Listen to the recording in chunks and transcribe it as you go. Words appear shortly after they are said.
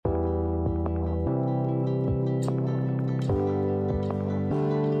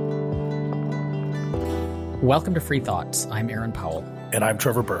Welcome to Free Thoughts. I'm Aaron Powell. And I'm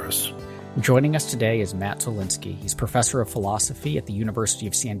Trevor Burrus. Joining us today is Matt Zwolinski. He's professor of philosophy at the University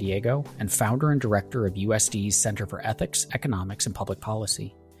of San Diego and founder and director of USD's Center for Ethics, Economics, and Public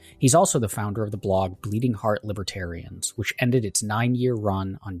Policy. He's also the founder of the blog Bleeding Heart Libertarians, which ended its 9-year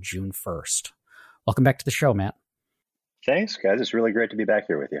run on June 1st. Welcome back to the show, Matt. Thanks, guys. It's really great to be back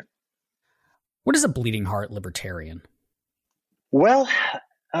here with you. What is a bleeding heart libertarian? Well,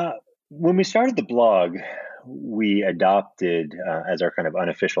 when we started the blog, we adopted as our kind of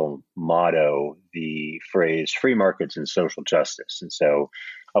unofficial motto the phrase free markets and social justice. And so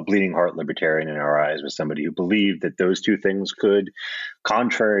a bleeding heart libertarian in our eyes was somebody who believed that those two things could,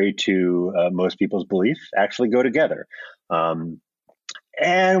 contrary to most people's belief, actually go together. And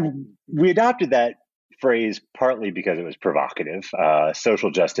we adopted that phrase partly because it was provocative. Social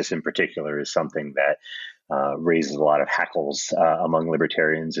justice in particular is something that raises a lot of hackles among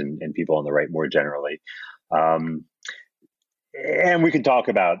libertarians and people on the right more generally. And we can talk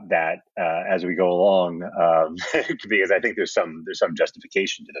about that as we go along, because I think there's some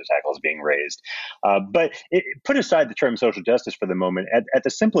justification to those hackles being raised. But put aside the term social justice for the moment. At the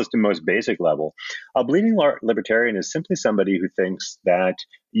simplest and most basic level, a bleeding heart libertarian is simply somebody who thinks that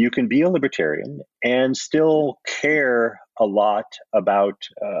you can be a libertarian and still care a lot about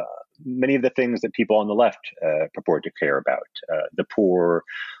many of the things that people on the left purport to care about: the poor,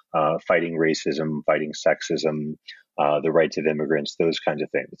 fighting racism, fighting sexism, the rights of immigrants, those kinds of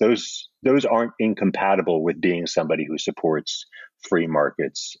things. Those aren't incompatible with being somebody who supports free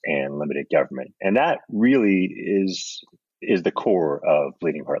markets and limited government. And that really is the core of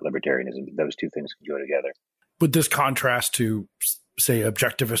bleeding heart libertarianism. Those two things can go together. Would this contrast to, say,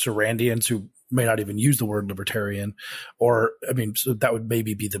 objectivists or Randians who may not even use the word libertarian, so that would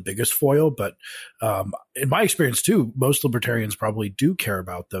maybe be the biggest foil. But in my experience too, most libertarians probably do care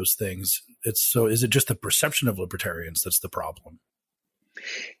about those things. Is it just the perception of libertarians that's the problem?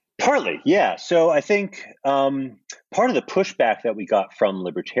 Partly, yeah. So I think part of the pushback that we got from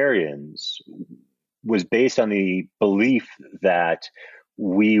libertarians was based on the belief that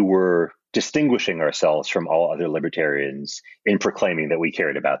we were distinguishing ourselves from all other libertarians in proclaiming that we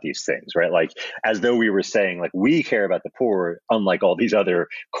cared about these things, right? Like, as though we were saying, like, we care about the poor, unlike all these other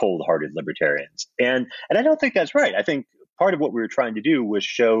cold-hearted libertarians. And I don't think that's right. I think part of what we were trying to do was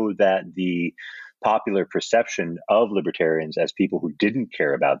show that the popular perception of libertarians as people who didn't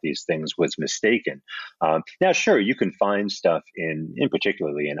care about these things was mistaken. Now, sure, you can find stuff in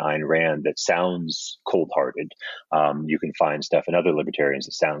particularly in Ayn Rand that sounds cold-hearted. You can find stuff in other libertarians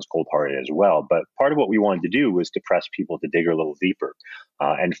that sounds cold-hearted as well. But part of what we wanted to do was to press people to dig a little deeper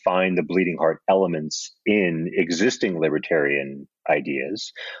and find the bleeding heart elements in existing libertarian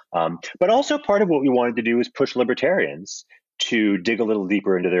ideas. But also part of what we wanted to do is push libertarians to dig a little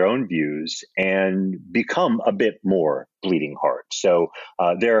deeper into their own views and become a bit more bleeding heart. So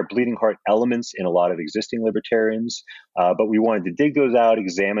there are bleeding heart elements in a lot of existing libertarians, but we wanted to dig those out,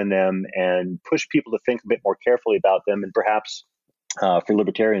 examine them, and push people to think a bit more carefully about them, and perhaps for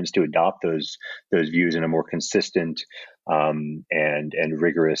libertarians to adopt those views in a more consistent and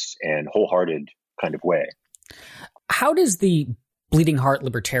rigorous and wholehearted kind of way. How does the Bleeding Heart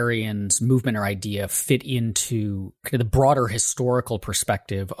Libertarians movement or idea fit into kind of the broader historical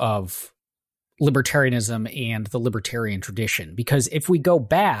perspective of libertarianism and the libertarian tradition? Because if we go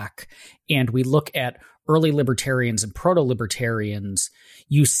back and we look at early libertarians and proto-libertarians,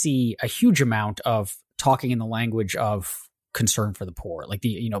 you see a huge amount of talking in the language of concern for the poor. Like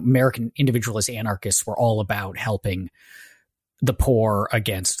the American individualist anarchists were all about helping the poor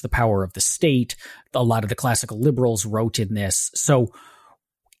against the power of the state. A lot of the classical liberals wrote in this. So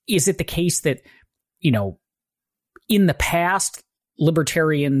is it the case that, in the past,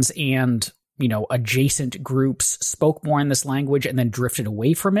 libertarians and, adjacent groups spoke more in this language and then drifted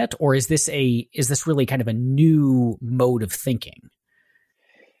away from it? Or is this really kind of a new mode of thinking?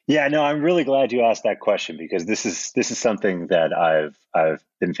 Yeah, no, I'm really glad you asked that question, because this is something that I've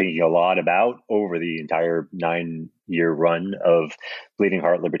been thinking a lot about over the entire 9-year run of Bleeding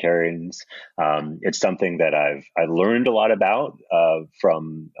Heart Libertarians. It's something that I learned a lot about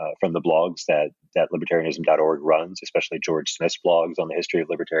from the blogs that libertarianism.org runs, especially George Smith's blogs on the history of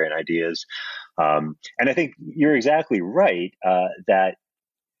libertarian ideas. And I think you're exactly right that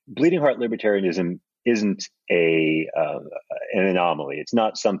Bleeding Heart Libertarianism isn't an anomaly. It's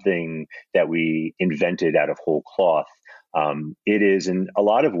not something that we invented out of whole cloth. It is, in a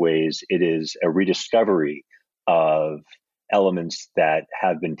lot of ways, it is a rediscovery of elements that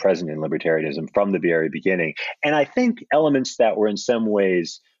have been present in libertarianism from the very beginning. And I think elements that were in some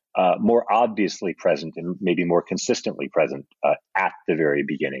ways more obviously present and maybe more consistently present at the very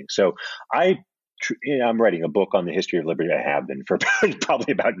beginning. So I I'm writing a book on the history of liberty. I have been for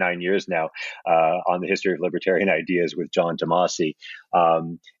probably about 9 years now, on the history of libertarian ideas with John Tomasi.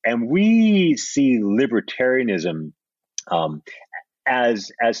 And we see libertarianism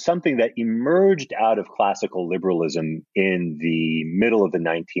as something that emerged out of classical liberalism in the middle of the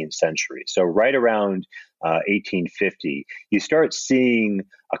 19th century. So right around 1850, you start seeing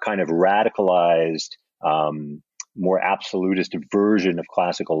a kind of radicalized, more absolutist version of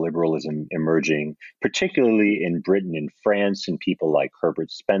classical liberalism emerging, particularly in Britain and France, and people like Herbert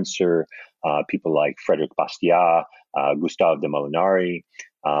Spencer, people like Frederick Bastiat, Gustave de Molinari,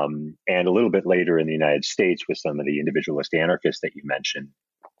 and a little bit later in the United States with some of the individualist anarchists that you mentioned.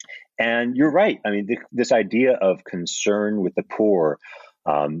 And you're right. I mean, this idea of concern with the poor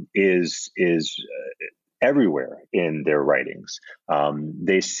is everywhere in their writings.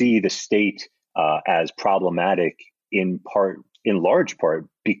 They see the state as problematic in large part,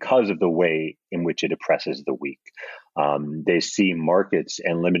 because of the way in which it oppresses the weak. They see markets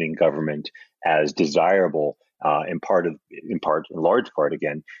and limiting government as desirable, in large part,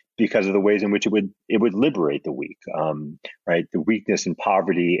 again, because of the ways in which it would liberate the weak. Right, the weakness and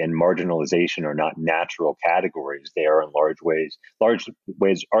poverty and marginalization are not natural categories; they are in large ways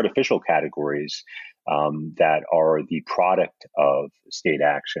artificial categories that are the product of state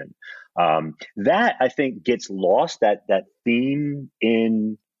action. That, I think, gets lost. That theme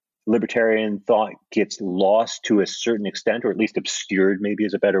in libertarian thought gets lost to a certain extent, or at least obscured, maybe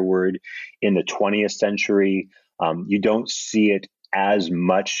is a better word, in the 20th century. You don't see it as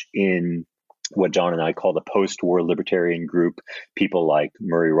much in what John and I call the post-war libertarian group, people like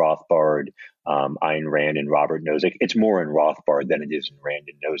Murray Rothbard, Ayn Rand, and Robert Nozick. It's more in Rothbard than it is in Rand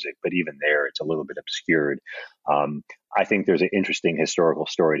and Nozick, but even there, it's a little bit obscured. I think there's an interesting historical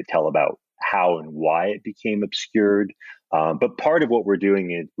story to tell about how and why it became obscured. But part of what we're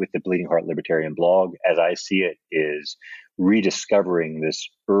doing with the Bleeding Heart Libertarian blog, as I see it, is rediscovering this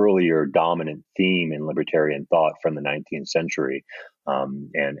earlier dominant theme in libertarian thought from the 19th century,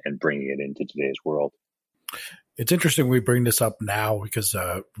 and bringing it into today's world. It's interesting we bring this up now because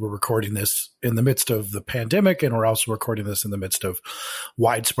we're recording this in the midst of the pandemic, and we're also recording this in the midst of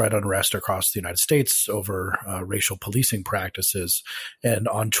widespread unrest across the United States over racial policing practices. And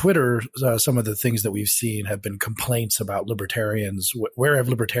on Twitter, some of the things that we've seen have been complaints about libertarians. Where have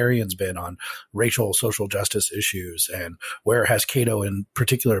libertarians been on racial social justice issues, and where has Cato in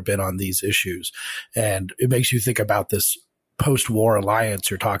particular been on these issues? And it makes you think about this post-war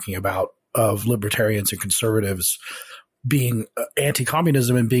alliance you're talking about, of libertarians and conservatives being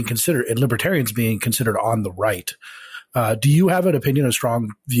anti-communism and being considered, and libertarians being considered on the right. Do you have an opinion, a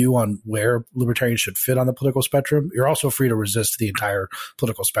strong view on where libertarians should fit on the political spectrum? You're also free to resist the entire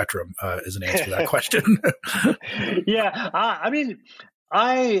political spectrum as an answer to that question. Yeah, I mean,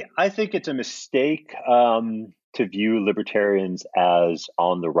 I think it's a mistake to view libertarians as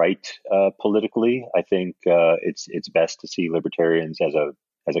on the right politically. I think it's best to see libertarians as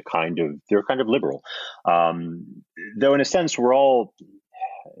a kind of liberal, though in a sense we're all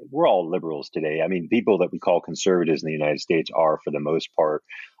liberals today. I mean, people that we call conservatives in the United States are, for the most part,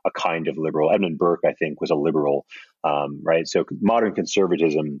 a kind of liberal. Edmund Burke, I think, was a liberal, right? So modern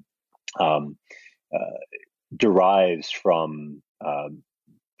conservatism derives from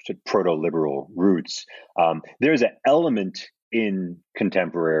proto-liberal roots. There's an element in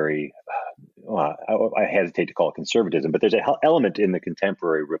contemporary, I hesitate to call it conservatism, but there's an element in the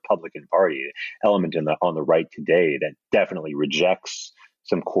contemporary Republican Party, element on the right today that definitely rejects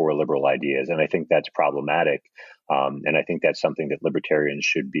some core liberal ideas. And I think that's problematic. And I think that's something that libertarians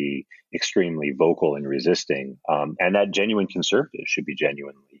should be extremely vocal in resisting. And that genuine conservatives should be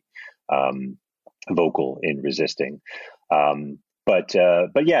genuinely vocal in resisting. But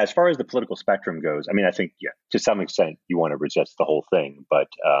yeah, as far as the political spectrum goes, I mean, I think, yeah, to some extent you want to resist the whole thing. But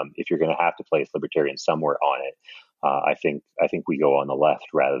if you're going to have to place libertarians somewhere on it, I think we go on the left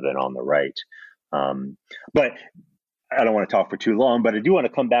rather than on the right. But I don't want to talk for too long, but I do want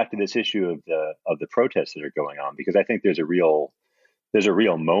to come back to this issue of the protests that are going on, because I think there's a real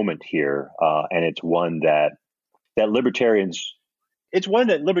moment here, and it's one that libertarians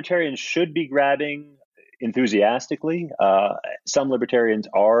should be grabbing enthusiastically. Some libertarians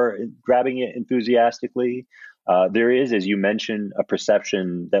are grabbing it enthusiastically. There is, as you mentioned, a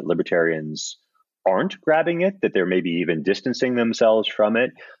perception that libertarians aren't grabbing it, that they're maybe even distancing themselves from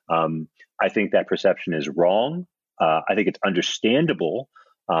it. I think that perception is wrong. I think it's understandable.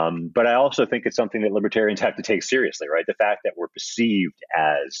 But I also think it's something that libertarians have to take seriously, right? The fact that we're perceived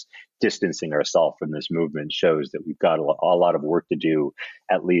as distancing ourselves from this movement shows that we've got a lot of work to do,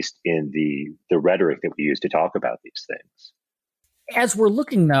 at least in the rhetoric that we use to talk about these things. As we're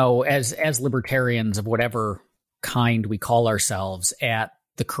looking, though, as libertarians of whatever kind we call ourselves at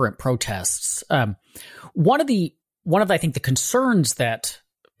the current protests, one of I think the concerns that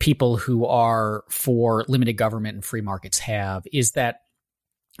people who are for limited government and free markets have is that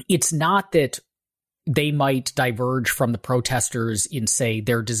it's not that they might diverge from the protesters in, say,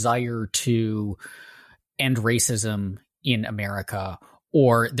 their desire to end racism in America,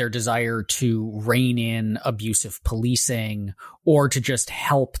 or their desire to rein in abusive policing, or to just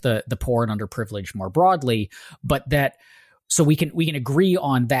help the poor and underprivileged more broadly. But that, so we can agree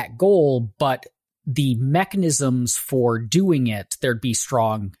on that goal, but the mechanisms for doing it, there'd be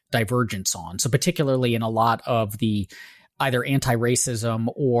strong divergence on. So particularly in a lot of the either anti-racism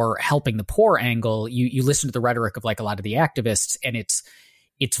or helping the poor angle, you listen to the rhetoric of like a lot of the activists, and it's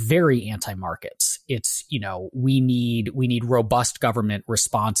very anti-markets. It's, we need robust government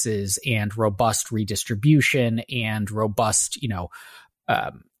responses and robust redistribution and robust,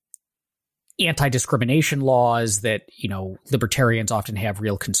 anti-discrimination laws that, libertarians often have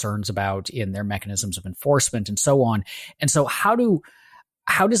real concerns about in their mechanisms of enforcement and so on. And so how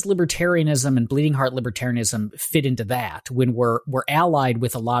does libertarianism and bleeding heart libertarianism fit into that when we're allied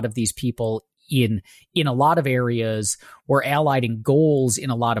with a lot of these people in a lot of areas? We're allied in goals in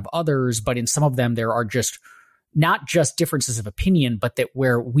a lot of others, but in some of them there are just not just differences of opinion, but that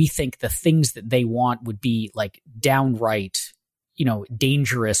where we think the things that they want would be like downright,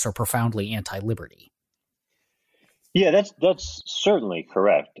 dangerous or profoundly anti-liberty. Yeah, that's certainly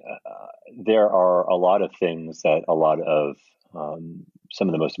correct. There are a lot of things that a lot of some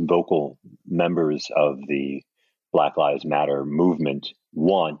of the most vocal members of the Black Lives Matter movement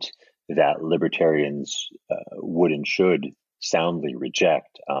want that libertarians would and should soundly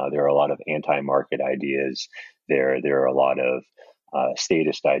reject. There are a lot of anti-market ideas. There are a lot of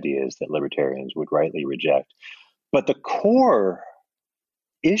statist ideas that libertarians would rightly reject. But the core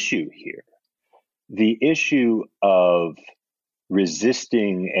issue here, the issue of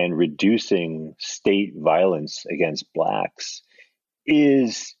resisting and reducing state violence against Blacks,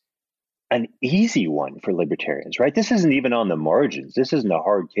 is an easy one for libertarians, right? This isn't even on the margins. This isn't a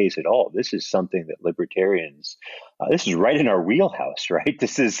hard case at all. This is something that libertarians, this is right in our wheelhouse, right?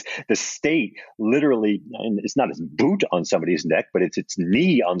 This is the state literally, and it's not its boot on somebody's neck, but it's its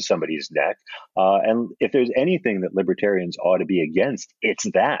knee on somebody's neck. And if there's anything that libertarians ought to be against, it's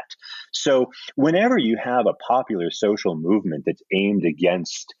that. So whenever you have a popular social movement that's aimed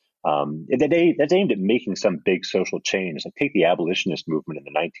against that's aimed at making some big social change. Like take the abolitionist movement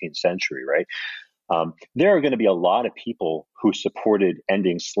in the 19th century, right? There are going to be a lot of people who supported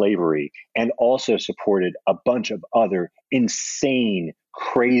ending slavery and also supported a bunch of other insane,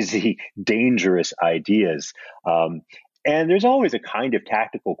 crazy, dangerous ideas. And there's always a kind of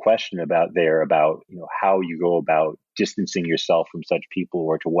tactical question about how you go about distancing yourself from such people,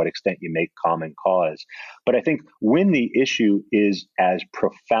 or to what extent you make common cause. But I think when the issue is as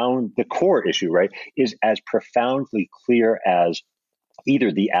profound, the core issue, right, is as profoundly clear as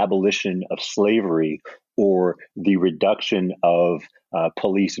either the abolition of slavery or the reduction of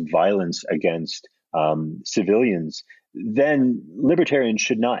police violence against civilians, then libertarians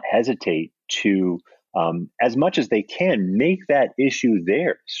should not hesitate to as much as they can, make that issue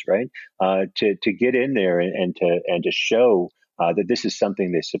theirs, right? To get in there and to show that this is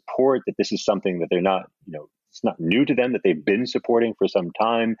something they support, that this is something that they're not, it's not new to them, that they've been supporting for some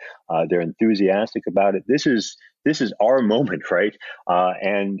time. They're enthusiastic about it. This is our moment, right?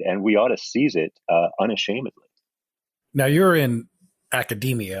 And we ought to seize it unashamedly. Now you're in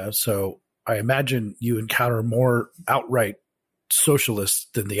academia, so I imagine you encounter more outright socialists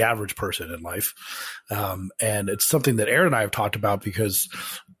than the average person in life. And it's something that Aaron and I have talked about because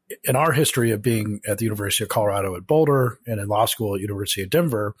in our history of being at the University of Colorado at Boulder and in law school at University of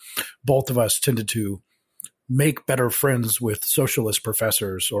Denver, both of us tended to make better friends with socialist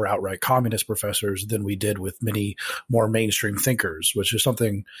professors or outright communist professors than we did with many more mainstream thinkers, which is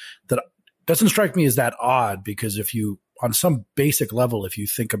something that doesn't strike me as that odd, because if you, on some basic level, if you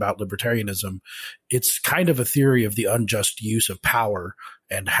think about libertarianism, it's kind of a theory of the unjust use of power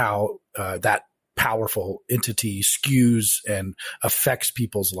and how that powerful entity skews and affects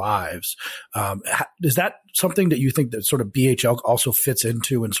people's lives. Is that something that you think that sort of BHL also fits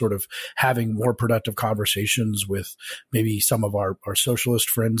into, and sort of having more productive conversations with maybe some of our socialist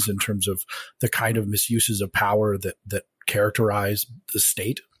friends in terms of the kind of misuses of power that characterize the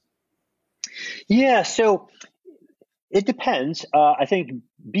state? Yeah, so it depends. I think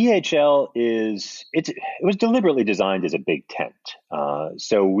BHL it was deliberately designed as a big tent.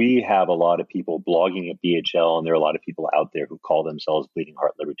 So we have a lot of people blogging at BHL, and there are a lot of people out there who call themselves bleeding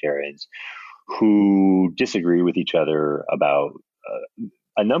heart libertarians who disagree with each other about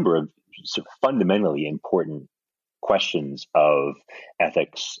a number of sort of fundamentally important questions of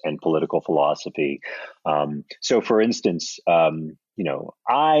ethics and political philosophy. So, for instance,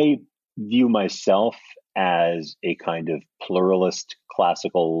 I view myself as a kind of pluralist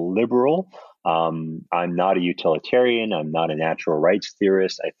classical liberal. I'm not a utilitarian. I'm not a natural rights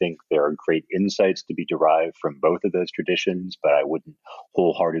theorist. I think there are great insights to be derived from both of those traditions, but I wouldn't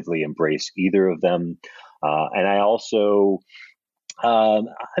wholeheartedly embrace either of them. And I also, I'm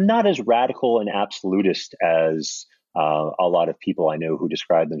not as radical and absolutist as a lot of people I know who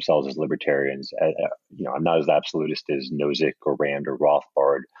describe themselves as libertarians. I'm not as absolutist as Nozick or Rand or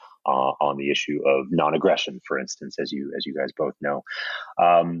Rothbard on the issue of non-aggression, for instance, as you guys both know.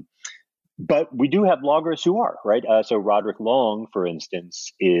 But we do have bloggers who are, right? So Roderick Long, for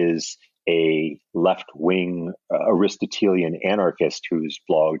instance, is a left-wing Aristotelian anarchist who's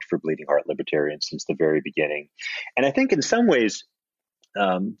blogged for Bleeding Heart Libertarians since the very beginning. And I think in some ways,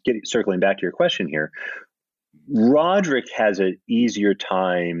 circling back to your question here, Roderick has an easier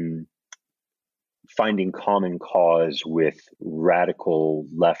time finding common cause with radical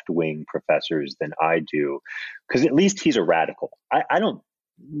left-wing professors than I do, because at least he's a radical. I don't.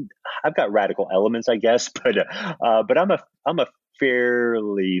 I've got radical elements, I guess, but I'm a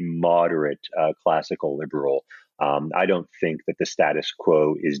fairly moderate classical liberal. I don't think that the status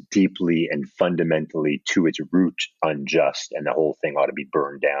quo is deeply and fundamentally to its root unjust, and the whole thing ought to be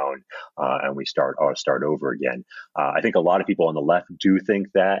burned down, and we start over again. I think a lot of people on the left do think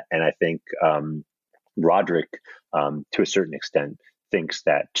that, and I think Roderick, to a certain extent, thinks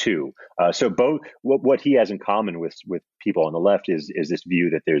that too. So both what he has in common with people on the left is this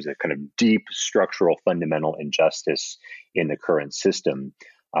view that there's a kind of deep structural fundamental injustice in the current system.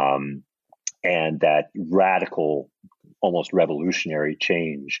 And that radical, almost revolutionary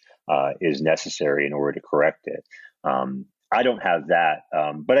change is necessary in order to correct it. I don't have that,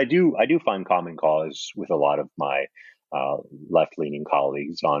 but I do find common cause with a lot of my left-leaning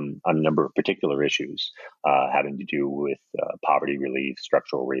colleagues on a number of particular issues having to do with poverty relief,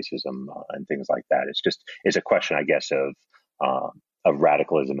 structural racism, and things like that. It's a question, I guess, of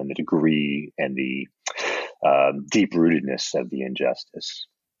radicalism and the degree and the deep-rootedness of the injustice.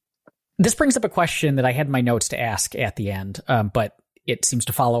 This brings up a question that I had in my notes to ask at the end, but it seems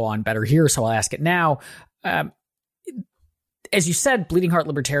to follow on better here, so I'll ask it now. As you said, Bleeding Heart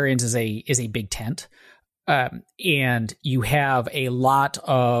Libertarians is a big tent, and you have a lot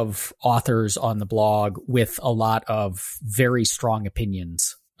of authors on the blog with a lot of very strong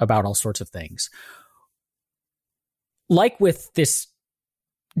opinions about all sorts of things. Like with this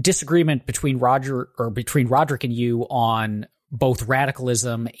disagreement between Roderick and you on both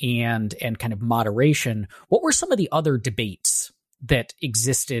radicalism and kind of moderation, what were some of the other debates that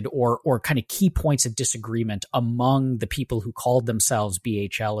existed or kind of key points of disagreement among the people who called themselves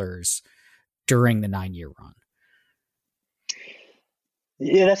BHLers during the 9-year run?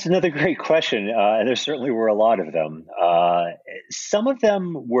 Yeah, that's another great question. And there certainly were a lot of them. Some of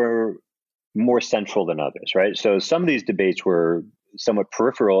them were more central than others, right? So some of these debates were somewhat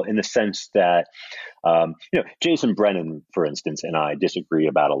peripheral in the sense that, Jason Brennan, for instance, and I disagree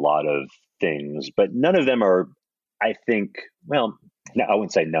about a lot of things, but none of them are, I think, well, no, I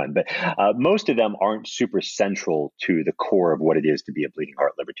wouldn't say none, but most of them aren't super central to the core of what it is to be a Bleeding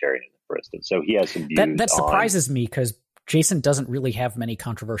Heart Libertarian, for instance. So he has some views that surprises me because Jason doesn't really have many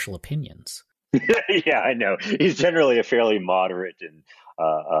controversial opinions. Yeah, I know. He's generally a fairly moderate and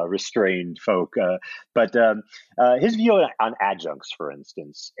restrained folk. But his view on adjuncts, for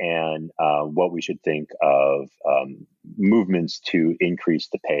instance, and what we should think of movements to increase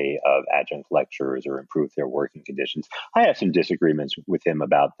the pay of adjunct lecturers or improve their working conditions. I have some disagreements with him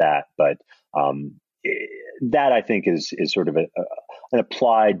about that, but that I think is sort of an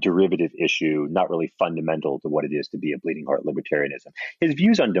applied derivative issue, not really fundamental to what it is to be a Bleeding Heart Libertarianism. His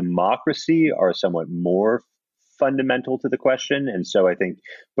views on democracy are somewhat more fundamental to the question. And so I think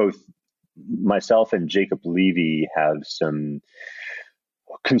both myself and Jacob Levy have some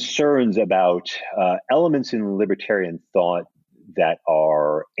concerns about elements in libertarian thought that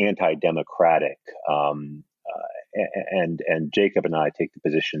are anti-democratic. And Jacob and I take the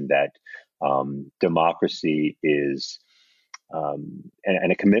position that democracy is,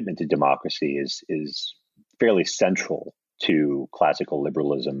 and a commitment to democracy is fairly central to classical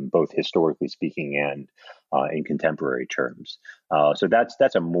liberalism, both historically speaking and in contemporary terms. So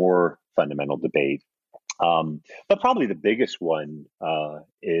that's a more fundamental debate. But probably the biggest one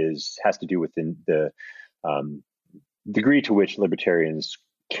has to do with the degree to which libertarians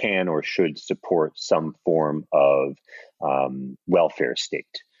can or should support some form of welfare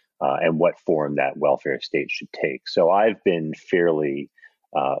state. and what form that welfare state should take. So I've been fairly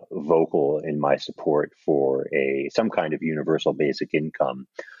vocal in my support for some kind of universal basic income.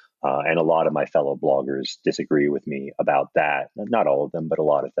 And a lot of my fellow bloggers disagree with me about that. Not all of them, but a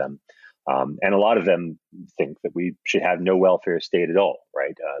lot of them. And a lot of them think that we should have no welfare state at all,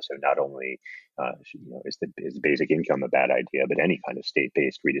 right? So not only is the basic income a bad idea, but any kind of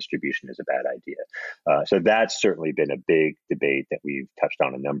state-based redistribution is a bad idea. So that's certainly been a big debate that we've touched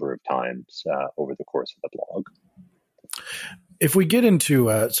on a number of times over the course of the blog. If we get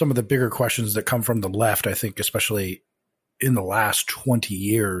into some of the bigger questions that come from the left, I think especially in the last 20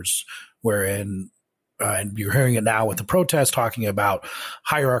 years, wherein and you're hearing it now with the protests talking about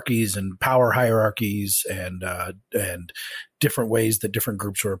hierarchies and power hierarchies and different ways that different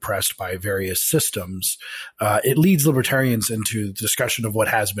groups are oppressed by various systems. It leads libertarians into the discussion of what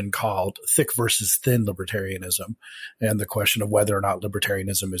has been called thick versus thin libertarianism, and the question of whether or not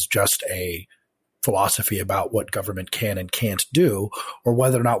libertarianism is just a philosophy about what government can and can't do, or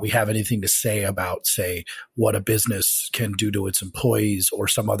whether or not we have anything to say about, say, what a business can do to its employees or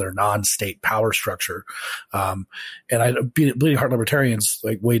some other non-state power structure. And Bleeding Heart libertarians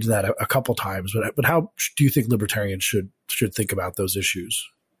weighed in that a couple times, but how do you think libertarians should think about those issues?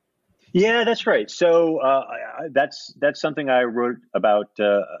 Yeah, that's right. So that's something I wrote about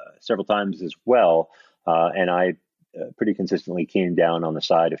several times as well, and I pretty consistently came down on the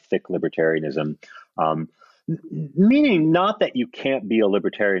side of thick libertarianism, meaning not that you can't be a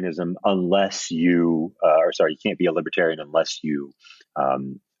libertarianism unless you can't be a libertarian unless you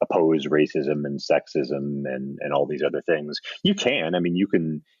oppose racism and sexism and all these other things. You can. I mean, you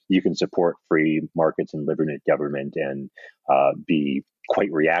can support free markets and liberal government and be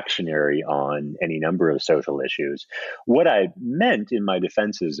quite reactionary on any number of social issues. What I meant in my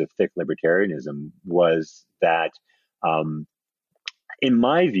defenses of thick libertarianism was that in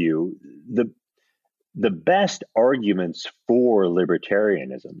my view, the best arguments for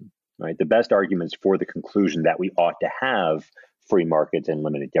libertarianism, right, the best arguments for the conclusion that we ought to have free markets and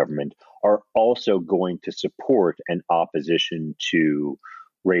limited government are also going to support an opposition to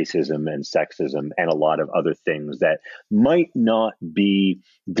racism and sexism and a lot of other things that might not be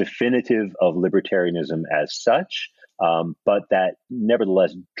definitive of libertarianism as such, but that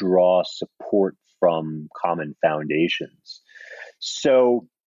nevertheless draw support from common foundations. So,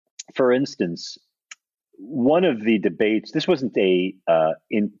 for instance, one of the debates, this wasn't a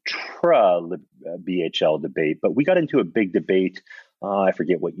intra-BHL debate, but we got into a big debate, I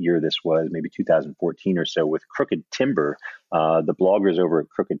forget what year this was, maybe 2014 or so, with Crooked Timber, the bloggers over at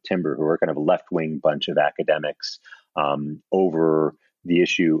Crooked Timber, who are kind of a left-wing bunch of academics, over the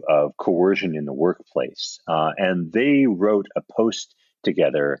issue of coercion in the workplace. And they wrote a post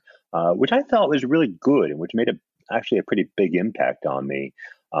together, which I thought was really good and which made actually a pretty big impact on me,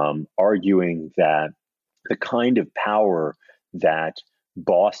 arguing that the kind of power that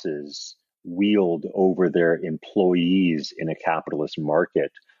bosses wield over their employees in a capitalist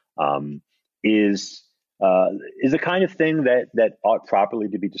market is the kind of thing that ought properly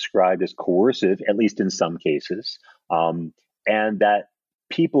to be described as coercive, at least in some cases, and that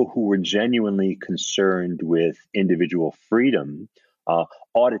people who were genuinely concerned with individual freedom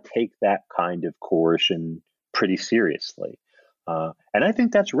ought to take that kind of coercion pretty seriously. And I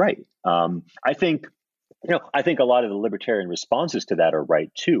think that's right. I think a lot of the libertarian responses to that are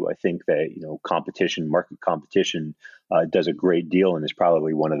right too. I think that, market competition does a great deal and is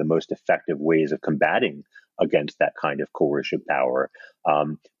probably one of the most effective ways of combating against that kind of coercive power.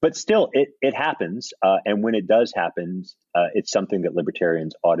 But still, it happens. And when it does happen, it's something that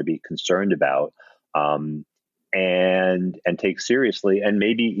libertarians ought to be concerned about and take seriously, and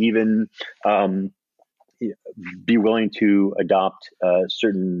maybe even be willing to adopt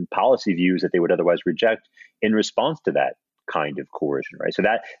certain policy views that they would otherwise reject in response to that kind of coercion, right? So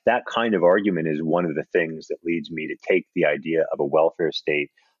that kind of argument is one of the things that leads me to take the idea of a welfare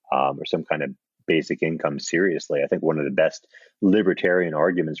state or some kind of basic income seriously. I think one of the best libertarian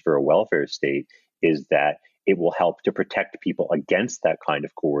arguments for a welfare state is that it will help to protect people against that kind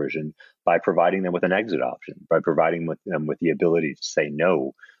of coercion by providing them with an exit option, by providing them with the ability to say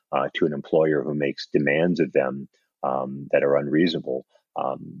no to an employer who makes demands of them that are unreasonable,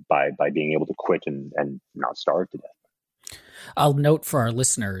 by being able to quit and not starve to death. I'll note for our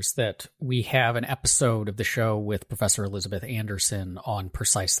listeners that we have an episode of the show with Professor Elizabeth Anderson on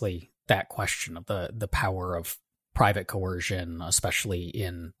precisely that question of the power of private coercion, especially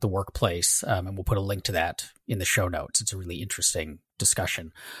in the workplace. And we'll put a link to that in the show notes. It's a really interesting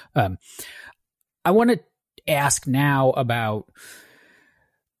discussion. I want to ask now about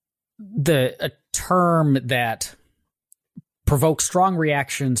a term that provoke strong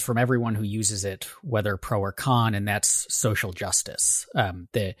reactions from everyone who uses it, whether pro or con, and that's social justice.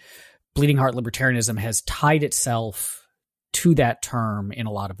 The Bleeding Heart Libertarianism has tied itself to that term in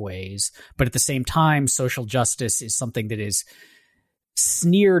a lot of ways, but at the same time, social justice is something that is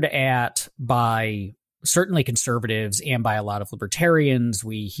sneered at by certainly conservatives and by a lot of libertarians.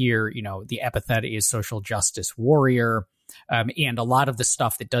 We hear, the epithet is social justice warrior, and a lot of the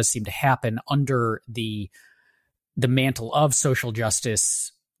stuff that does seem to happen under the mantle of social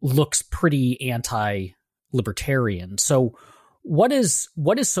justice looks pretty anti-libertarian. So what does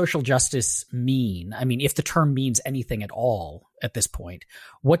social justice mean? I mean, if the term means anything at all at this point,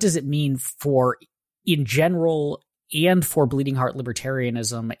 what does it mean for, in general, and for Bleeding Heart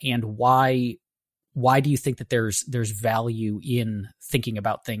Libertarianism, and why do you think that there's value in thinking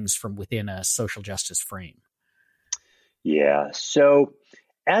about things from within a social justice frame? Yeah. So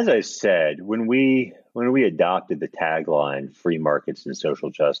as I said, when we adopted the tagline "Free Markets and Social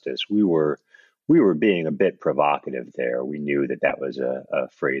Justice," we were being a bit provocative there. We knew that was a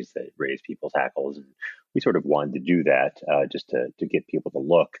phrase that raised people's hackles, and we sort of wanted to do that just to get people to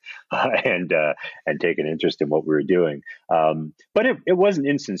look and take an interest in what we were doing. But it wasn't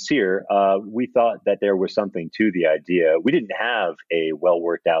insincere. We thought that there was something to the idea. We didn't have a well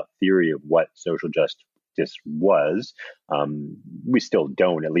worked out theory of what social justice was. We still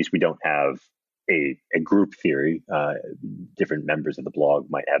don't. At least we don't have a group theory. Different members of the blog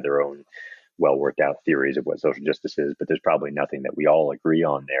might have their own well worked out theories of what social justice is, but there's probably nothing that we all agree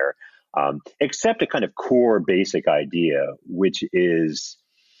on there, except a kind of core basic idea, which is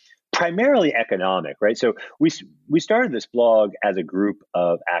primarily economic, right? So we started this blog as a group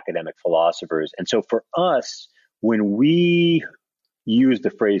of academic philosophers. And so for us, when we used the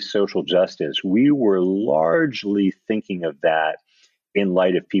phrase social justice, we were largely thinking of that in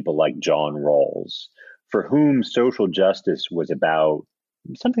light of people like John Rawls, for whom social justice was about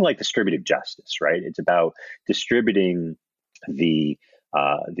something like distributive justice, right? It's about distributing the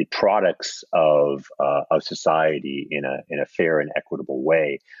products of society in a fair and equitable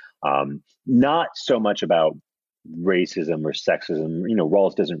way. Not so much about racism or sexism.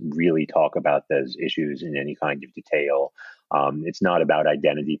 Rawls doesn't really talk about those issues in any kind of detail. It's not about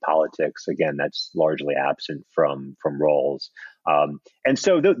identity politics. Again, that's largely absent from Rawls. And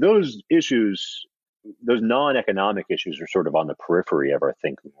so those issues, those non-economic issues, are sort of on the periphery of our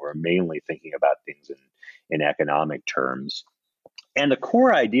thinking. We're mainly thinking about things in economic terms. And the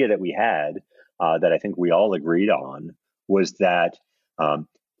core idea that we had, that I think we all agreed on, was that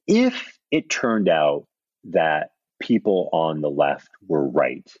if it turned out that people on the left were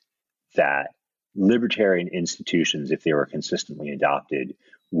right, that libertarian institutions, if they were consistently adopted,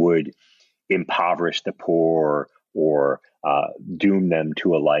 would impoverish the poor or doom them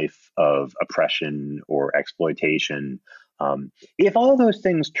to a life of oppression or exploitation. If all those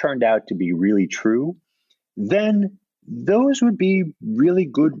things turned out to be really true, then those would be really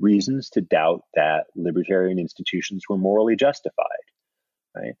good reasons to doubt that libertarian institutions were morally justified.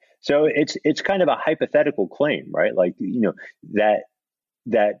 Right. So it's kind of a hypothetical claim, right? Like,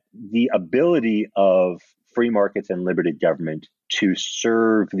 that the ability of free markets and limited government to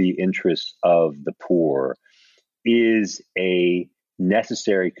serve the interests of the poor is a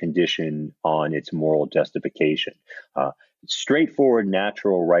necessary condition on its moral justification. Straightforward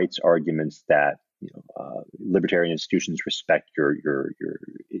natural rights arguments that libertarian institutions respect your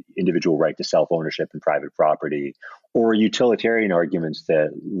individual right to self-ownership and private property, or utilitarian arguments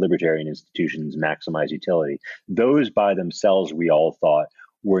that libertarian institutions maximize utility, those by themselves we all thought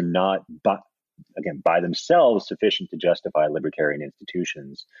were not, by themselves, sufficient to justify libertarian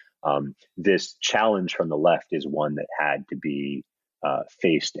institutions. This challenge from the left is one that had to be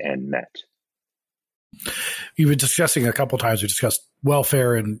faced and met. You've been discussing a couple of times, we discussed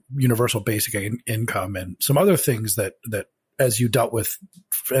welfare and universal basic income and some other things that as you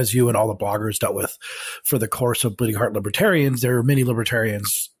and all the bloggers dealt with for the course of Bleeding Heart Libertarians, there are many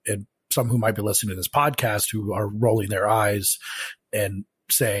libertarians and some who might be listening to this podcast who are rolling their eyes and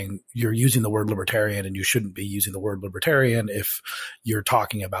saying you're using the word libertarian and you shouldn't be using the word libertarian if you're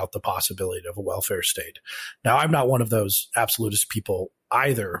talking about the possibility of a welfare state. Now, I'm not one of those absolutist people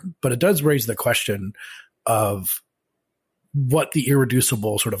either, but it does raise the question of what the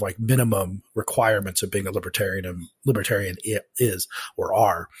irreducible sort of like minimum requirements of being a libertarian is or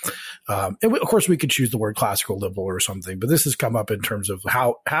are. And of course, we could choose the word classical liberal or something, but this has come up in terms of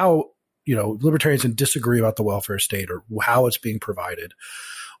how libertarians can disagree about the welfare state or how it's being provided.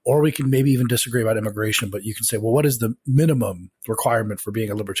 Or we can maybe even disagree about immigration, but you can say, well, what is the minimum requirement for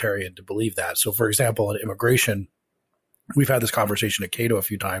being a libertarian to believe that? So, for example, in immigration, we've had this conversation at Cato a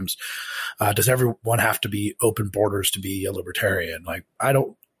few times. Does everyone have to be open borders to be a libertarian? Like, I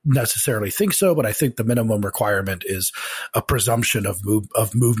don't necessarily think so, but I think the minimum requirement is a presumption of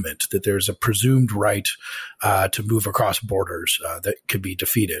movement, that there's a presumed right to move across borders that could be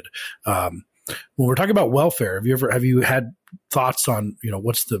defeated. When we're talking about welfare, have you had thoughts on,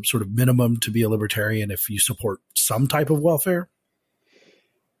 what's the sort of minimum to be a libertarian if you support some type of welfare?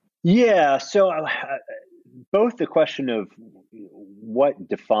 Yeah. So both the question of what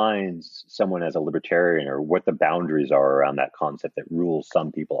defines someone as a libertarian or what the boundaries are around that concept that rules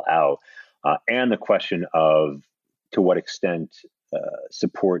some people out, and the question of to what extent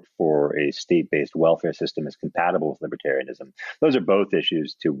support for a state-based welfare system is compatible with libertarianism. Those are both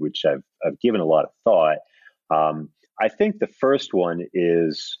issues to which I've given a lot of thought. I think the first one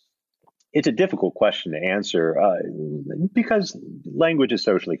is, it's a difficult question to answer because language is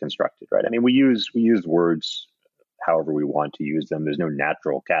socially constructed, right? I mean, we use words however we want to use them. There's no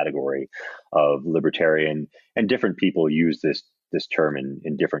natural category of libertarian, and different people use this term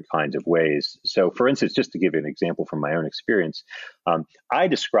in different kinds of ways. So, for instance, just to give an example from my own experience, I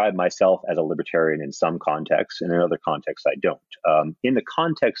describe myself as a libertarian in some contexts, and in other contexts, I don't. In the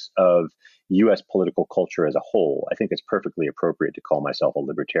context of U.S. political culture as a whole, I think it's perfectly appropriate to call myself a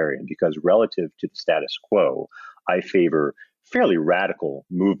libertarian because relative to the status quo, I favor fairly radical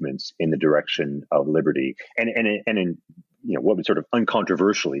movements in the direction of liberty, and in what would sort of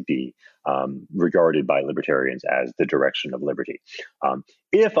uncontroversially be regarded by libertarians as the direction of liberty.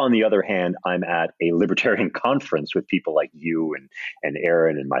 If, on the other hand, I'm at a libertarian conference with people like you and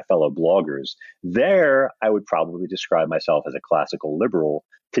Aaron and my fellow bloggers, there I would probably describe myself as a classical liberal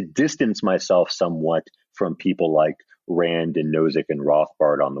to distance myself somewhat from people like Rand and Nozick and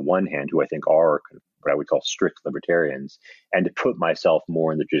Rothbard on the one hand, who I think are what I would call strict libertarians, and to put myself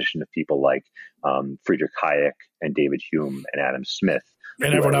more in the tradition of people like Friedrich Hayek and David Hume and Adam Smith.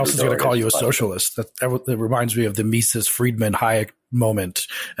 And everyone else is going to call you a socialist. That reminds me of the Mises Friedman Hayek moment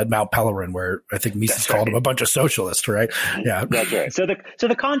at Mount Pelerin, where I think Mises called him a bunch of socialists, right? Yeah, that's right. So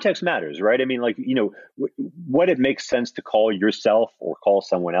the context matters, right? I mean, like, what it makes sense to call yourself or call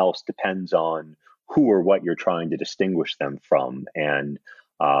someone else depends on who or what you're trying to distinguish them from, and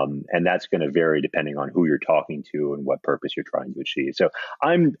that's going to vary depending on who you're talking to and what purpose you're trying to achieve. So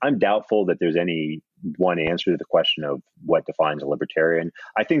I'm doubtful that there's any one answer to the question of what defines a libertarian.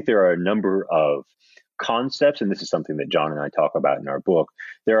 I think there are a number of concepts, and this is something that John and I talk about in our book.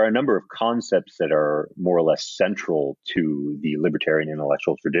 There are a number of concepts that are more or less central to the libertarian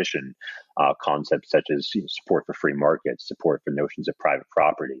intellectual tradition, concepts such as support for free markets, support for notions of private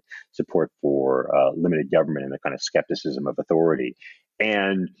property, support for limited government, and the kind of skepticism of authority.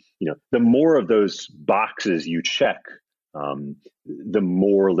 And the more of those boxes you check, the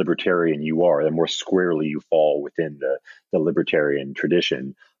more libertarian you are, the more squarely you fall within the libertarian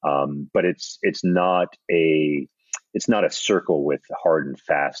tradition. But it's not a circle with hard and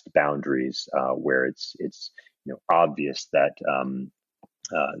fast boundaries where it's obvious that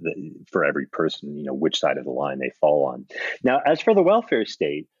for every person which side of the line they fall on. Now, as for the welfare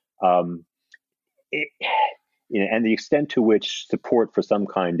state, and the extent to which support for some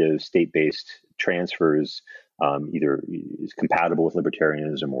kind of state-based transfers either is compatible with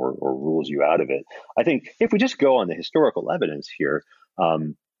libertarianism or rules you out of it. I think if we just go on the historical evidence here,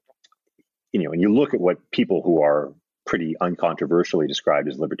 and you look at what people who are pretty uncontroversially described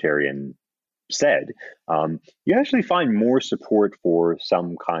as libertarian said, you actually find more support for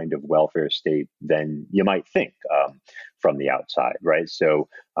some kind of welfare state than you might think from the outside, right? So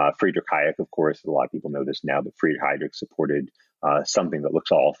Friedrich Hayek, of course, a lot of people know this now, but Friedrich Hayek supported something that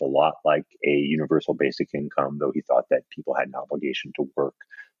looks an awful lot like a universal basic income, though he thought that people had an obligation to work.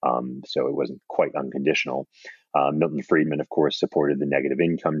 So it wasn't quite unconditional. Milton Friedman, of course, supported the negative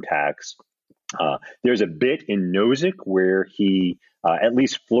income tax. There's a bit in Nozick where he at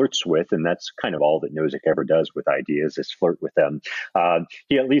least flirts with, and that's kind of all that Nozick ever does with ideas is flirt with them.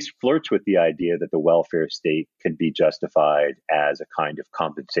 He at least flirts with the idea that the welfare state can be justified as a kind of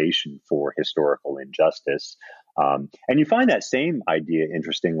compensation for historical injustice. And you find that same idea,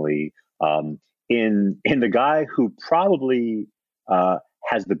 interestingly, in the guy who probably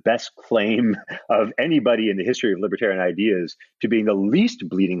has the best claim of anybody in the history of libertarian ideas to being the least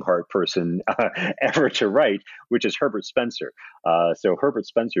bleeding heart person ever to write, which is Herbert Spencer. So Herbert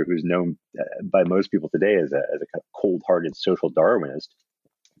Spencer, who's known by most people today as a kind of cold-hearted social Darwinist,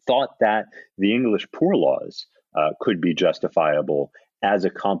 thought that the English poor laws could be justifiable as a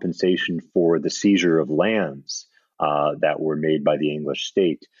compensation for the seizure of lands that were made by the English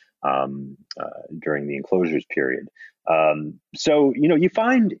state during the enclosures period. So, you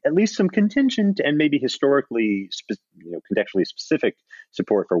find at least some contingent and maybe historically, contextually specific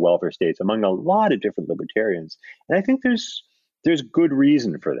support for welfare states among a lot of different libertarians. And I think there's good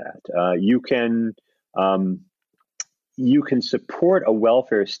reason for that. You can support a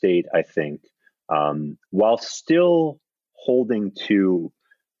welfare state, I think, while still holding to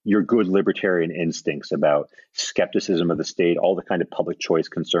your good libertarian instincts about skepticism of the state, all the kind of public choice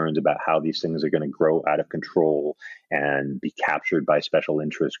concerns about how these things are going to grow out of control and be captured by special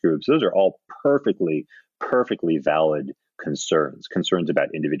interest groups. Those are all perfectly valid concerns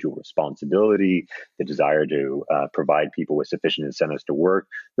about individual responsibility, the desire to provide people with sufficient incentives to work.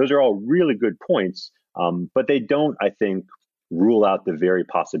 Those are all really good points, but they don't, I think, rule out the very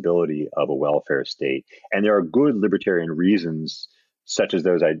possibility of a welfare state. And there are good libertarian reasons, such as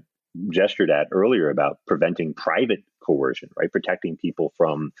those I gestured at earlier, about preventing private coercion, right? Protecting people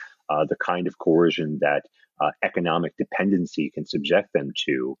from the kind of coercion that economic dependency can subject them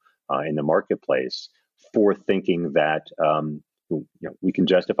to in the marketplace, for thinking that we can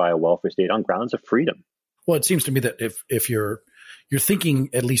justify a welfare state on grounds of freedom. Well, it seems to me that if you're thinking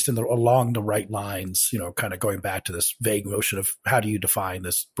at least along the right lines, kind of going back to this vague notion of how do you define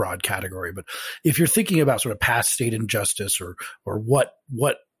this broad category, but if you're thinking about sort of past state injustice or what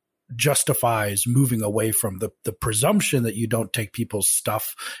justifies moving away from the presumption that you don't take people's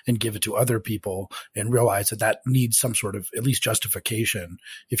stuff and give it to other people and realize that needs some sort of at least justification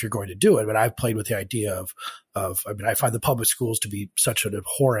if you're going to do it. But I've played with the idea of I find the public schools to be such an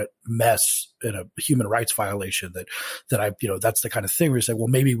abhorrent mess and a human rights violation that that's the kind of thing where you say, well,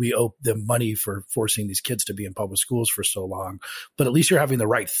 maybe we owe them money for forcing these kids to be in public schools for so long, but at least you're having the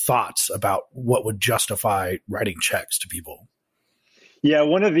right thoughts about what would justify writing checks to people. Yeah,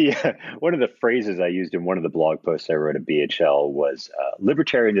 one of the phrases I used in one of the blog posts I wrote at BHL was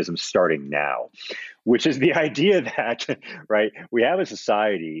libertarianism starting now, which is the idea that, right, we have a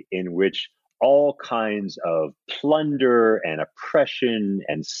society in which all kinds of plunder and oppression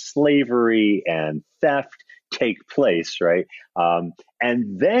and slavery and theft take place, right?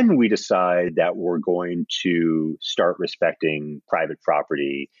 And then we decide that we're going to start respecting private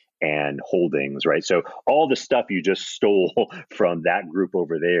property and holdings, right? So all the stuff you just stole from that group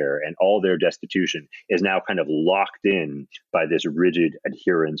over there and all their destitution is now kind of locked in by this rigid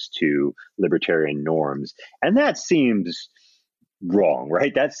adherence to libertarian norms. And that seems wrong,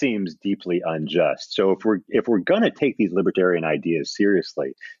 right? That seems deeply unjust. So if we're going to take these libertarian ideas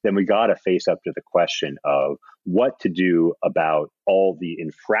seriously, then we got to face up to the question of what to do about all the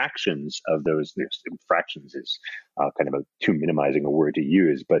infractions of those. Infractions is kind of too minimizing a word to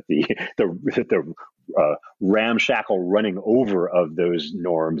use, but the ramshackle running over of those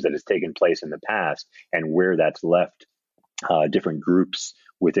norms that has taken place in the past, and where that's left different groups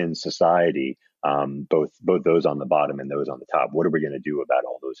within society, both those on the bottom and those on the top. What are we going to do about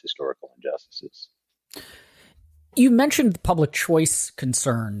all those historical injustices? You mentioned public choice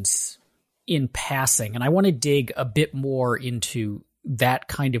concerns in passing, and I want to dig a bit more into that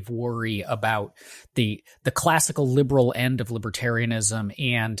kind of worry about the classical liberal end of libertarianism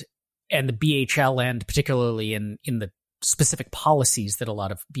and the BHL end, particularly in the specific policies that a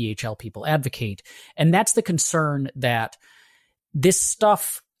lot of BHL people advocate. And that's the concern that this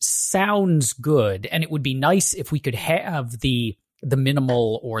stuff sounds good, and it would be nice if we could have the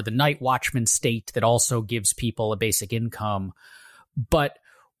minimal or the night watchman state that also gives people a basic income. But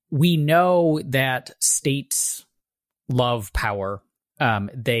we know that states love power.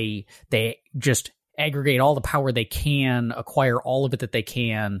 They just aggregate all the power they can, acquire all of it that they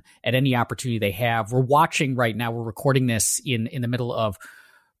can at any opportunity they have. We're watching right now, we're recording this in the middle of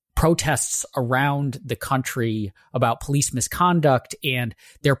protests around the country about police misconduct, and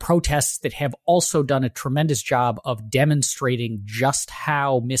they're protests that have also done a tremendous job of demonstrating just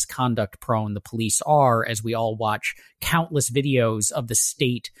how misconduct prone the police are, as we all watch countless videos of the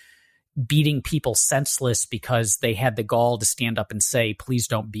state beating people senseless because they had the gall to stand up and say, please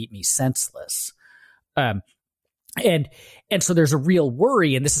don't beat me senseless. And so there's a real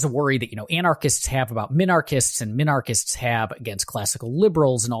worry, and this is a worry that, anarchists have about minarchists and minarchists have against classical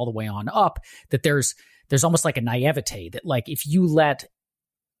liberals and all the way on up, that there's almost like a naivete that, like, if you let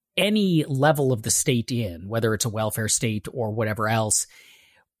any level of the state in, whether it's a welfare state or whatever else,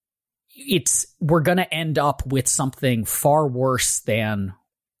 we're going to end up with something far worse than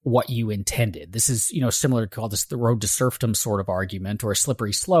what you intended. This is, similar to call this the road to serfdom sort of argument, or a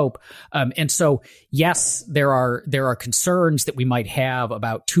slippery slope. And so, yes, there are concerns that we might have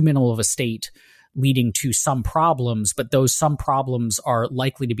about too minimal of a state leading to some problems, but those some problems are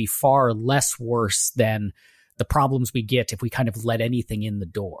likely to be far less worse than the problems we get if we kind of let anything in the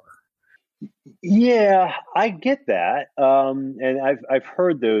door. Yeah, I get that, and I've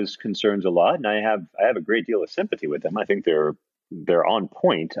heard those concerns a lot, and I have a great deal of sympathy with them. I think they're on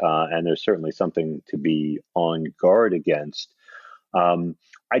point, and there's certainly something to be on guard against.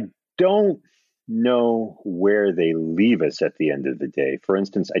 I don't know where they leave us at the end of the day. For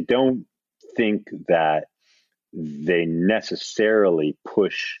instance, I don't think that they necessarily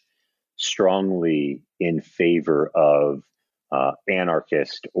push strongly in favor of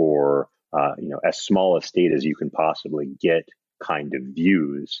anarchist or as small a state as you can possibly get kind of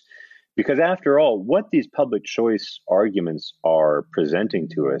views. Because after all, what these public choice arguments are presenting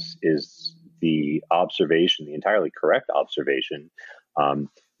to us is the observation, the entirely correct observation,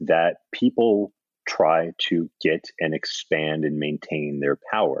 that people try to get and expand and maintain their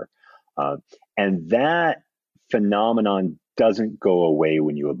power. And that phenomenon doesn't go away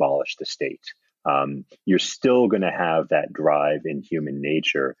when you abolish the state. You're still going to have that drive in human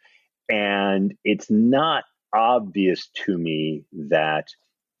nature. And it's not obvious to me that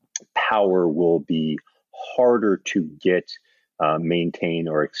power will be harder to get, maintain,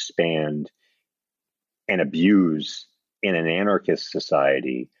 or expand and abuse in an anarchist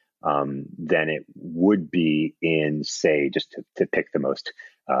society than it would be in, say, just to pick the most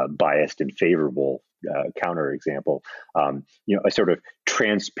biased and favorable counterexample, a sort of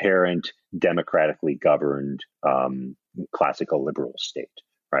transparent, democratically governed classical liberal state.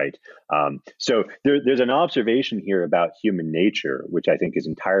 Right. So there's an observation here about human nature, which I think is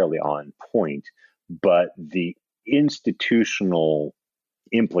entirely on point, but the institutional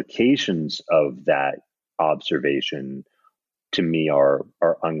implications of that observation to me are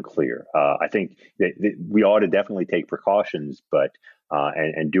unclear. I think that we ought to definitely take precautions, but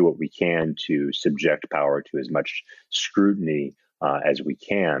and do what we can to subject power to as much scrutiny as we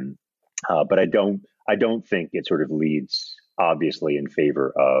can. But I don't think it sort of leads obviously in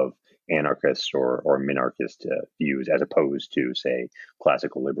favor of anarchist or minarchist views, as opposed to, say,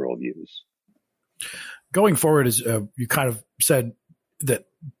 classical liberal views. Going forward, as you kind of said, that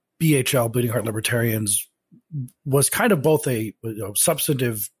BHL, Bleeding Heart Libertarians, was kind of both a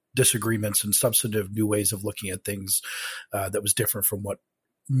substantive disagreements and substantive new ways of looking at things that was different from what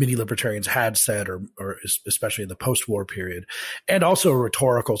many libertarians had said, or especially in the post-war period, and also a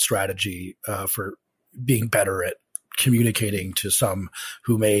rhetorical strategy for being better at communicating to some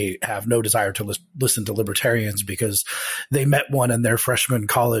who may have no desire to listen to libertarians because they met one in their freshman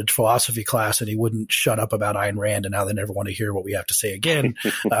college philosophy class and he wouldn't shut up about Ayn Rand, and now they never want to hear what we have to say again.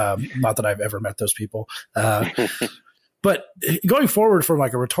 Not that I've ever met those people. But going forward from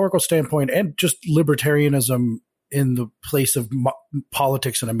like a rhetorical standpoint and just libertarianism in the place of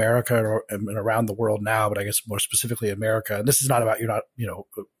politics in America and around the world now, but I guess more specifically America, and this is not about, you're not,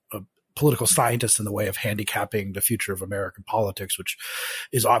 a political scientist in the way of handicapping the future of American politics, which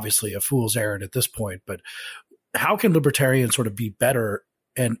is obviously a fool's errand at this point. But how can libertarians sort of be better?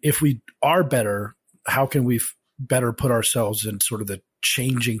 And if we are better, how can we better put ourselves in sort of the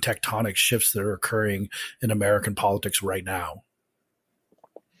changing tectonic shifts that are occurring in American politics right now?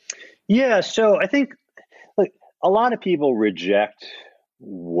 Yeah, so I think a lot of people reject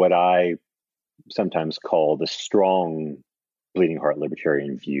what I sometimes call the strong Bleeding Heart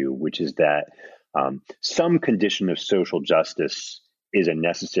Libertarian view, which is that some condition of social justice is a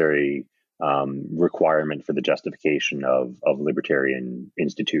necessary requirement for the justification of libertarian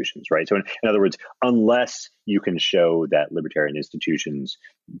institutions, right? So in other words, unless you can show that libertarian institutions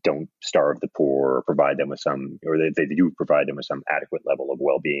don't starve the poor or provide them with some, or they do provide them with some adequate level of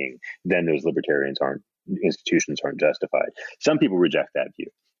well-being, then those institutions aren't justified. Some people reject that view.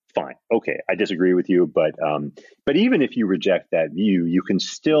 Fine. Okay. I disagree with you, but even if you reject that view, you can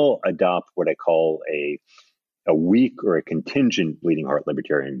still adopt what I call a weak or a contingent Bleeding Heart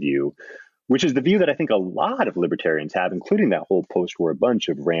Libertarian view, which is the view that I think a lot of libertarians have, including that whole post-war bunch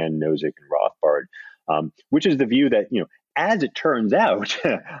of Rand, Nozick, and Rothbard, which is the view that, as it turns out,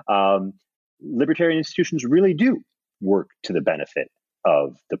 libertarian institutions really do work to the benefit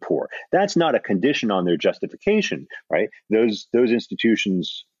of the poor. That's not a condition on their justification, right? Those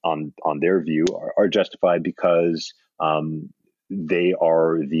institutions, on their view, are justified because they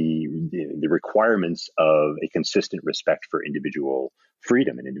are the requirements of a consistent respect for individual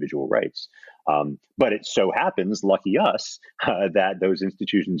freedom and individual rights. But it so happens, lucky us, that those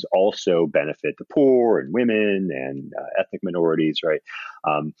institutions also benefit the poor and women and ethnic minorities, right?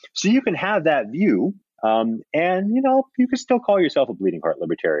 So you can have that view. And you can still call yourself a Bleeding Heart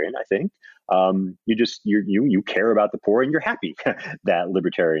Libertarian. I think you care about the poor and you're happy that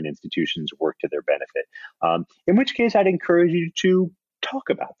libertarian institutions work to their benefit. In which case, I'd encourage you to talk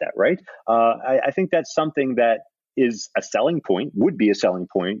about that. Right? I think that's something that is a selling point, would be a selling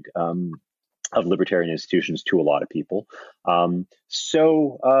point of libertarian institutions to a lot of people. Play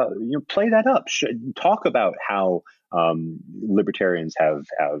that up. Talk about how libertarians have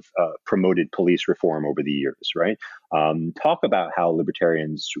promoted police reform over the years, right? Talk about how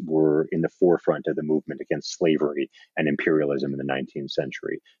libertarians were in the forefront of the movement against slavery and imperialism in the 19th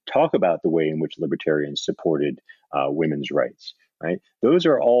century. Talk about the way in which libertarians supported women's rights, right? Those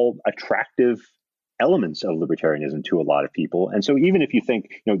are all attractive elements of libertarianism to a lot of people. And so even if you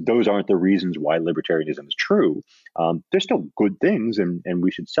think, those aren't the reasons why libertarianism is true, they're still good things, and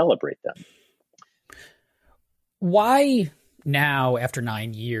we should celebrate them. Why now, after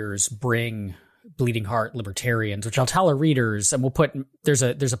 9 years, bring Bleeding Heart Libertarians, which I'll tell our readers, and we'll put, there's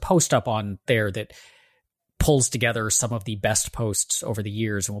a post up on there that pulls together some of the best posts over the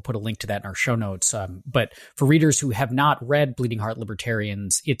years, and we'll put a link to that in our show notes. But for readers who have not read Bleeding Heart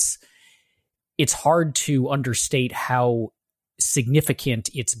Libertarians, it's hard to understate how significant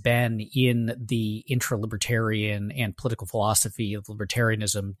it's been in the intra-libertarian and political philosophy of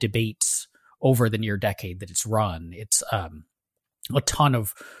libertarianism debates over the near decade that it's run. It's a ton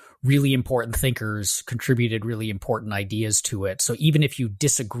of really important thinkers contributed really important ideas to it. So even if you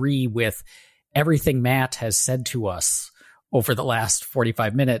disagree with everything Matt has said to us over the last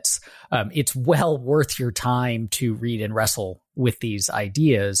 45 minutes, it's well worth your time to read and wrestle with these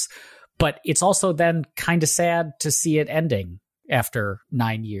ideas. But it's also then kind of sad to see it ending after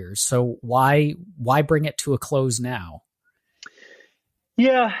 9 years. So why bring it to a close now?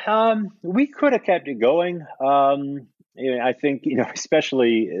 Yeah, we could have kept it going. I think,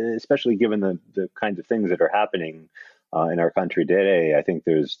 especially given the kinds of things that are happening in our country today, I think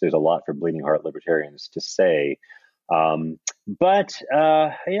there's a lot for Bleeding Heart Libertarians to say. But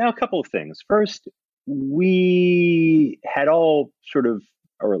a couple of things. First, we had all sort of,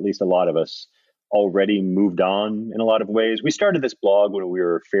 or at least a lot of us, already moved on in a lot of ways. We started this blog when we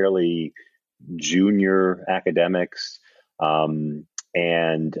were fairly junior academics, and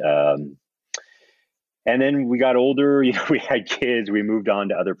then we got older. We had kids. We moved on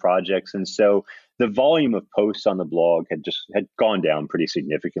to other projects, and so the volume of posts on the blog had gone down pretty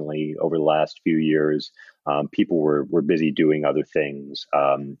significantly over the last few years. People were busy doing other things,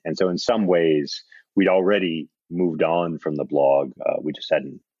 and so in some ways we'd already moved on from the blog. We just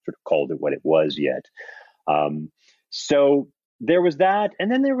hadn't sort of called it what it was yet. So there was that.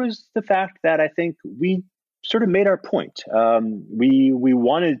 And then there was the fact that I think we sort of made our point. We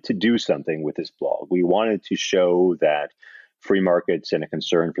wanted to do something with this blog. We wanted to show that free markets and a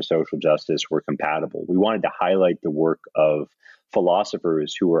concern for social justice were compatible. We wanted to highlight the work of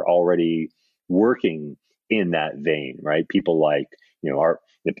philosophers who were already working in that vein, right? People like,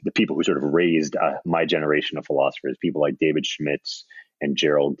 the people who sort of raised my generation of philosophers, people like David Schmitz and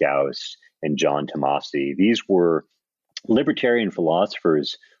Gerald Gauss and John Tomasi. These were libertarian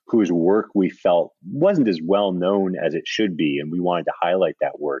philosophers whose work we felt wasn't as well known as it should be, and we wanted to highlight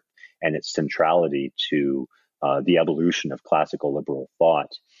that work and its centrality to the evolution of classical liberal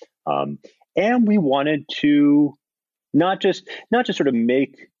thought. And we wanted to not just sort of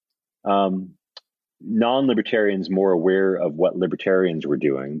make non-libertarians more aware of what libertarians were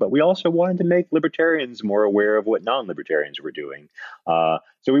doing, but we also wanted to make libertarians more aware of what non-libertarians were doing.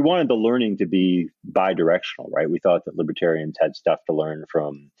 So we wanted the learning to be bi-directional, right? We thought that libertarians had stuff to learn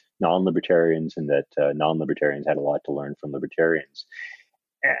from non-libertarians, and that non-libertarians had a lot to learn from libertarians.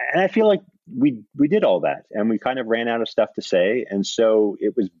 And I feel like we did all that, and we kind of ran out of stuff to say. And so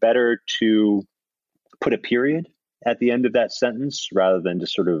it was better to put a period at the end of that sentence rather than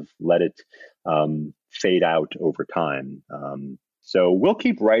just sort of let it fade out over time. So we'll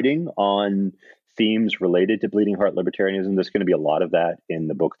keep writing on themes related to Bleeding Heart Libertarianism. There's going to be a lot of that in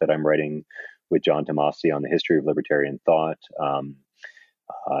the book that I'm writing with John Tomasi on the history of libertarian thought.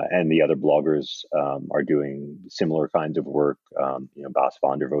 And the other bloggers are doing similar kinds of work. Bas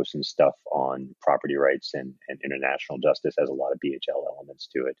van der Vosen's stuff on property rights and international justice has a lot of BHL elements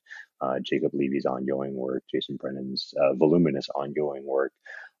to it. Jacob Levy's ongoing work, Jason Brennan's voluminous ongoing work.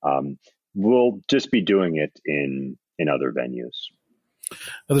 We'll just be doing it in other venues.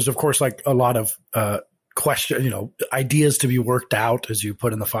 There's, of course, like a lot of ideas to be worked out, as you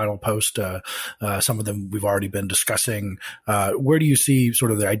put in the final post. Some of them we've already been discussing. Where do you see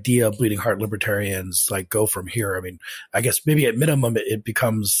sort of the idea of Bleeding Heart Libertarians go from here? I mean, I guess maybe at minimum it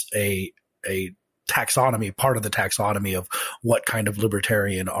becomes a taxonomy, part of the taxonomy of what kind of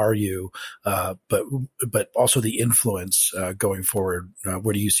libertarian are you, but also the influence going forward.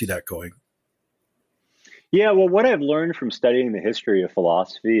 Where do you see that going? Yeah, well, what I've learned from studying the history of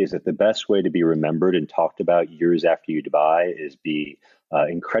philosophy is that the best way to be remembered and talked about years after you die is be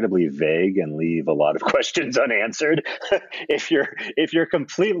incredibly vague and leave a lot of questions unanswered. If you're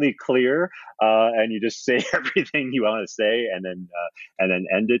completely clear and you just say everything you want to say and then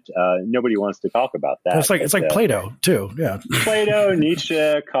end it, nobody wants to talk about that. It's like Plato too. Yeah, Plato,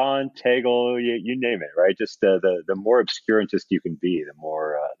 Nietzsche, Kant, Hegel, you name it, right? Just the more obscurantist you can be, the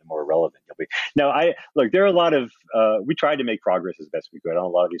more relevant you'll be. Now, there are a lot of we tried to make progress as best we could on a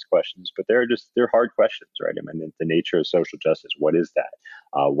lot of these questions, but they're hard questions, right? I mean, the nature of social justice, what is that?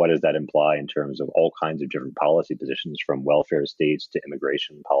 What does that imply in terms of all kinds of different policy positions, from welfare states to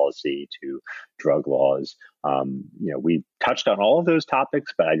immigration policy to drug laws? We touched on all of those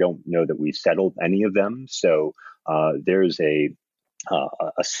topics, but I don't know that we settled any of them. So there's a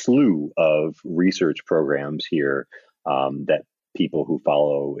slew of research programs here that people who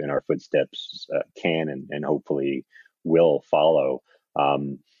follow in our footsteps can and hopefully will follow.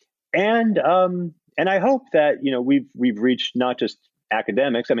 And I hope that we've reached not just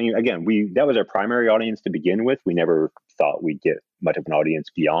academics. I mean, again, that was our primary audience to begin with. We never thought we'd get much of an audience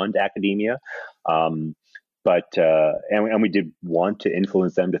beyond academia, but we did want to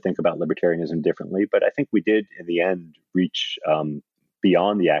influence them to think about libertarianism differently. But I think we did, in the end, reach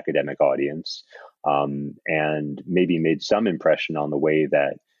beyond the academic audience, and maybe made some impression on the way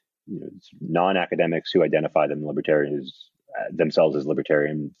that non-academics who identify themselves as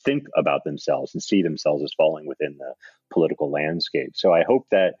libertarian think about themselves and see themselves as falling within the political landscape. So I hope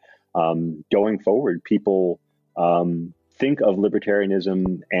that going forward, people think of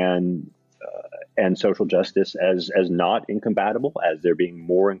libertarianism and social justice as not incompatible, as there being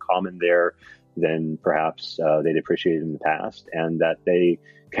more in common there than perhaps they'd appreciated in the past, and that they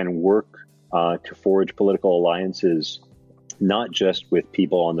can work to forge political alliances, not just with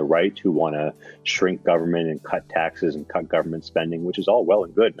people on the right who want to shrink government and cut taxes and cut government spending, which is all well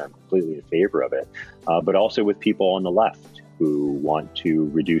and good, and I'm completely in favor of it, but also with people on the left who want to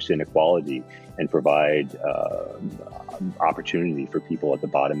reduce inequality and provide opportunity for people at the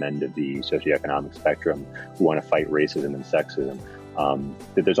bottom end of the socioeconomic spectrum who want to fight racism and sexism.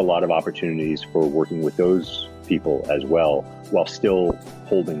 That there's a lot of opportunities for working with those people as well, while still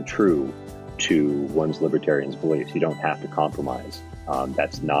holding true to one's libertarian's beliefs. You don't have to compromise.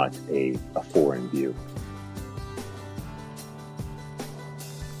 That's not a foreign view.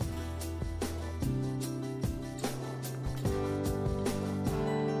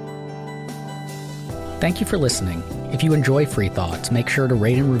 Thank you for listening. If you enjoy Free Thoughts, make sure to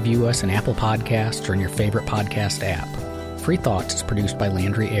rate and review us in Apple Podcasts or in your favorite podcast app. Free Thoughts is produced by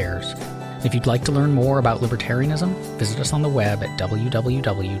Landry Ayres. If you'd like to learn more about libertarianism, visit us on the web at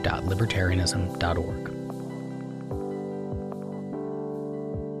www.libertarianism.org.